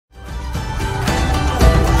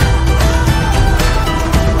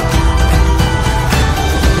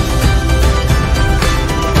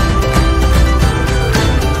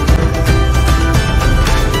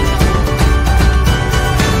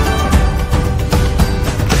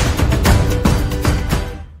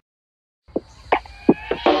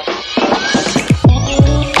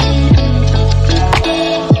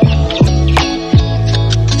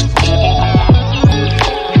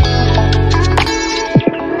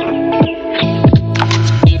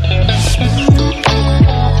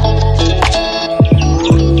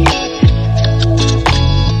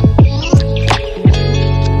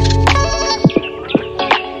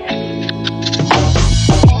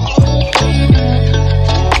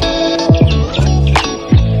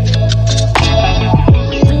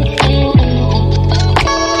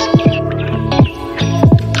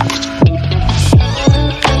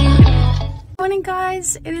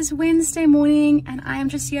am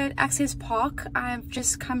just here at Access Park. I've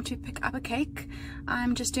just come to pick up a cake.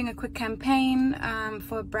 I'm just doing a quick campaign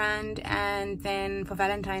for a brand and then for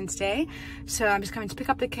Valentine's Day. So I'm just coming to pick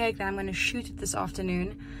up the cake, then I'm going to shoot it this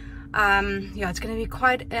afternoon. Yeah, it's going to be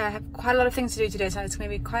quite, I have quite a lot of things to do today, so it's going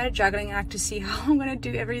to be quite a juggling act to see how I'm going to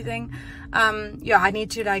do everything. Yeah, I need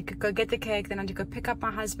to like go get the cake, then I need to go pick up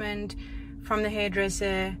my husband from the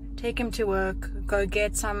hairdresser, take him to work, go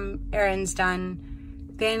get some errands done,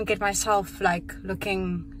 then get myself like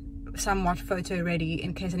looking somewhat photo ready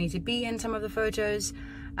in case I need to be in some of the photos.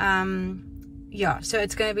 Yeah, so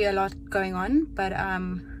it's going to be a lot going on, but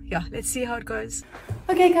yeah, let's see how it goes.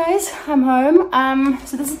 Okay guys, I'm home.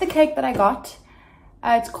 So this is the cake that I got.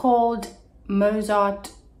 It's called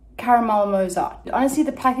Mozart, Caramel Mozart. Honestly,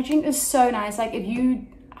 the packaging is so nice. Like if you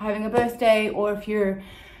having a birthday or if you're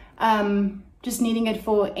just needing it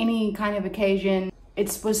for any kind of occasion,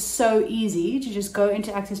 it was so easy to just go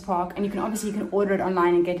into Access Park, and you can order it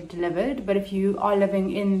online and get it delivered. But if you are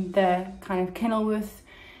living in the kind of Kenilworth,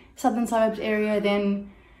 southern suburbs area, then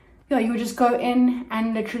yeah, you would just go in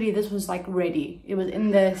and literally this was like ready. It was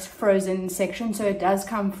in the frozen section, so it does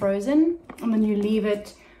come frozen, and then you leave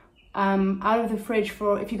it out of the fridge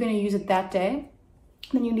for, if you're going to use it that day,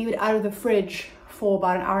 then you leave it out of the fridge for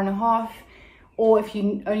about an hour and a half, or if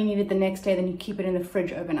you only need it the next day, then you keep it in the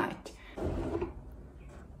fridge overnight.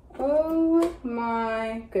 Oh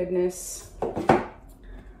my goodness.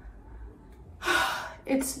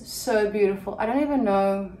 It's so beautiful. I don't even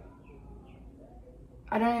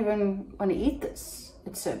want to eat this.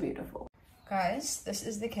 It's so beautiful. Guys, this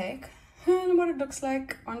is the cake and what it looks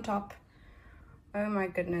like on top. Oh my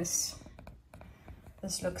goodness.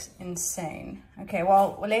 This looks insane. Okay,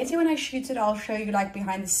 well later when I shoot it, I'll show you like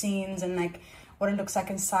behind the scenes and like what it looks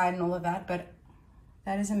like inside and all of that, but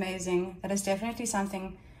that is amazing. That is definitely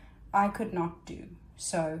something I could not do,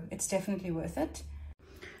 so it's definitely worth it.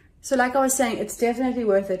 So like I was saying, it's definitely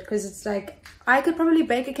worth it because it's like I could probably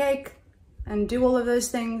bake a cake and do all of those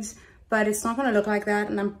things, but it's not going to look like that,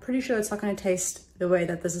 and I'm pretty sure it's not going to taste the way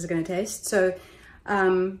that this is going to taste. So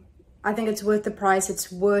I think it's worth the price. It's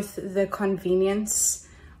worth the convenience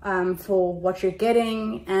for what you're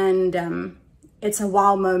getting, and it's a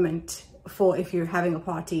wow moment for if you're having a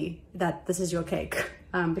party that this is your cake,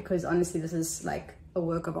 because honestly this is like a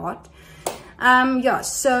work of art. Yeah,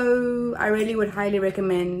 so I really would highly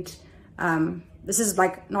recommend. This is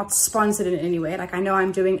like not sponsored in any way, like I know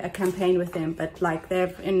I'm doing a campaign with them, but like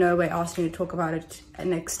they've in no way asked me to talk about it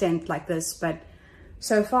an extent like this, but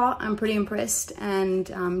so far I'm pretty impressed, and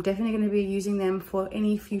I'm definitely going to be using them for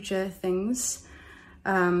any future things.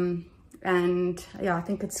 And yeah, I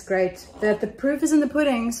think it's great that the proof is in the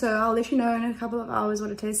pudding, so I'll let you know in a couple of hours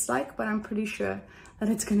what it tastes like, but I'm pretty sure that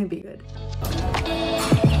it's going to be good.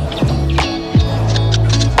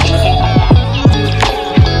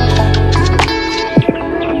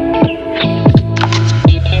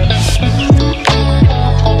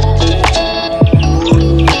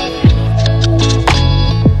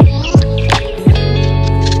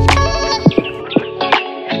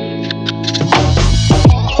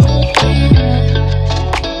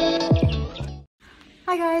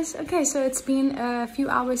 Okay, so it's been a few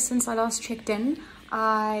hours since I last checked in.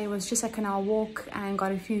 I was just at Canal Walk and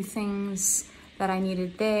got a few things that I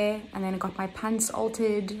needed there, and then I got my pants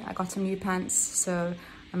altered. I got some new pants, so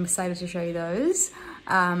I'm excited to show you those,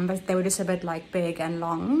 but they were just a bit like big and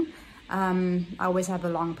long. I always have a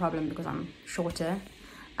long problem because I'm shorter.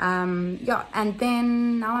 Yeah, and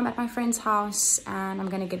then now I'm at my friend's house and I'm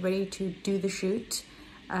gonna get ready to do the shoot.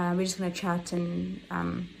 We're just gonna chat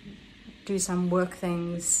and do some work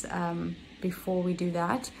things before we do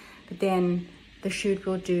that, but then the shoot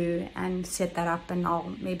we'll do and set that up, and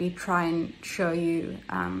I'll maybe try and show you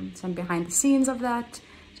some behind the scenes of that,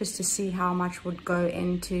 just to see how much would go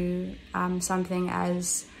into something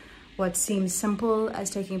as what seems simple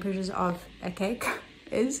as taking pictures of a cake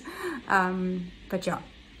is, but yeah,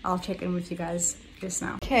 I'll check in with you guys just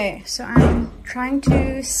now. Okay, so I'm trying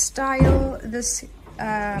to style this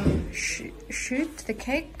shoot, the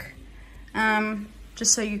cake.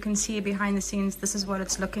 Just so you can see behind the scenes, this is what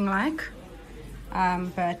it's looking like,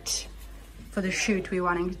 but for the shoot we're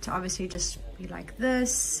wanting it to obviously just be like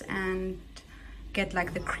this and get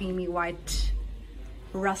like the creamy white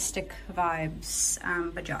rustic vibes,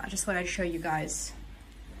 but yeah, I just thought I'd show you guys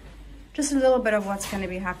just a little bit of what's going to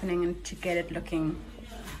be happening and to get it looking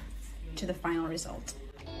to the final result.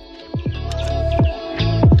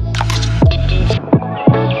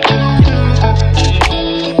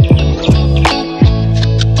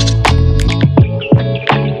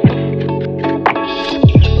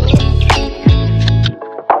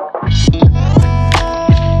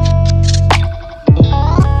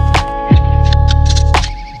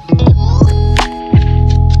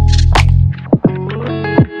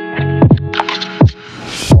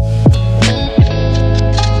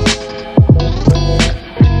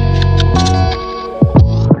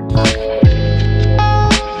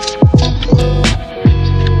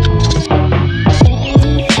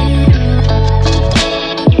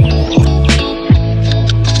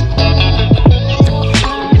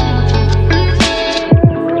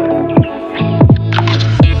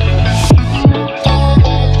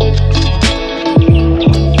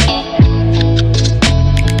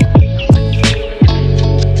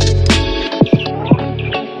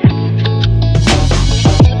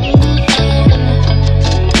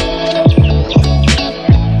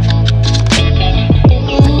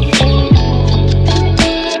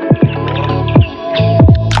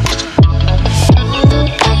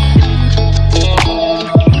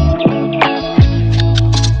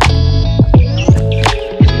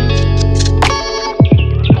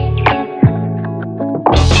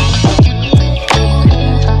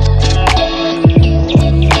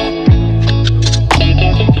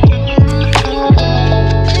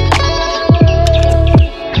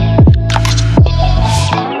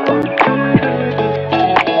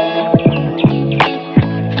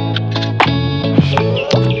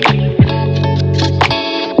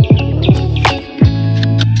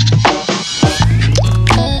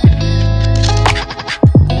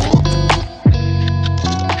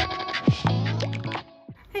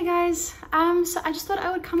 So I just thought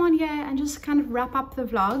I would come on here and just kind of wrap up the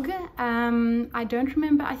vlog. I don't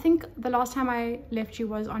remember, I think the last time I left you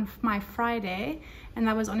was on my Friday, and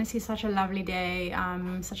that was honestly such a lovely day,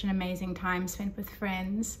 such an amazing time spent with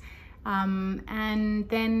friends. And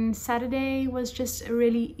then Saturday was just a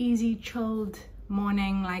really easy, chilled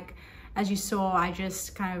morning. Like, as you saw, I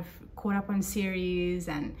just kind of caught up on series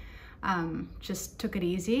and just took it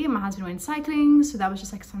easy. My husband went cycling, so that was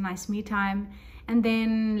just like some nice me time. And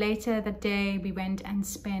then later that day we went and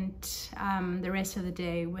spent the rest of the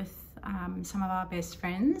day with some of our best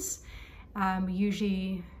friends. We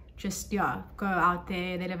usually just go out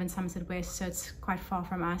there. They live in Somerset West, so it's quite far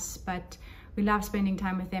from us, but we love spending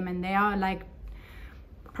time with them, and they are like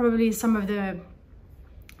probably some of the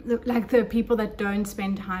people that don't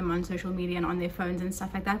spend time on social media and on their phones and stuff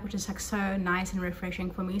like that, which is like so nice and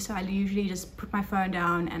refreshing for me. So I usually just put my phone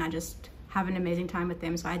down and I just have an amazing time with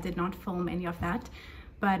them. So I did not film any of that,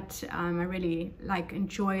 but I really like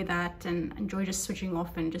enjoy that and enjoy just switching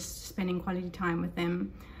off and just spending quality time with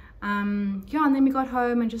them. Yeah, and then we got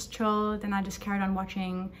home and just chilled, and I just carried on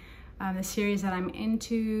watching the series that I'm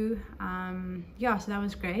into. Yeah, so that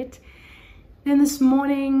was great. Then this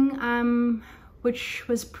morning, which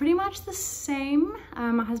was pretty much the same,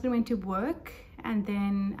 my husband went to work, and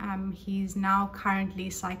then he's now currently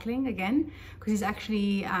cycling again, because he's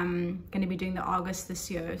actually going to be doing the August this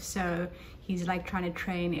year, so he's like trying to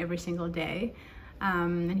train every single day.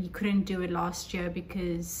 And he couldn't do it last year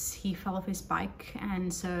because he fell off his bike,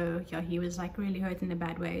 and so yeah, he was like really hurt in a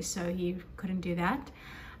bad way, so he couldn't do that.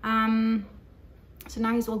 So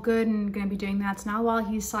now he's all good and going to be doing that. So now while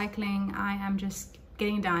he's cycling, I am just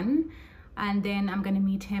getting done, and then I'm going to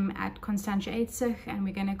meet him at Constantia Eitzig, and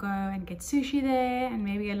we're going to go and get sushi there and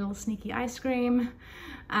maybe a little sneaky ice cream.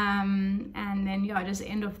 And then yeah, just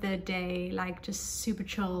end of the day like just super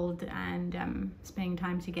chilled and spending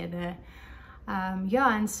time together.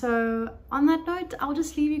 Yeah, and so on that note, I'll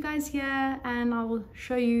just leave you guys here and I'll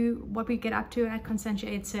show you what we get up to at Constantia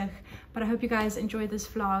Eitzig. But I hope you guys enjoyed this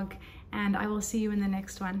vlog, and I will see you in the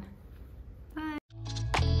next one.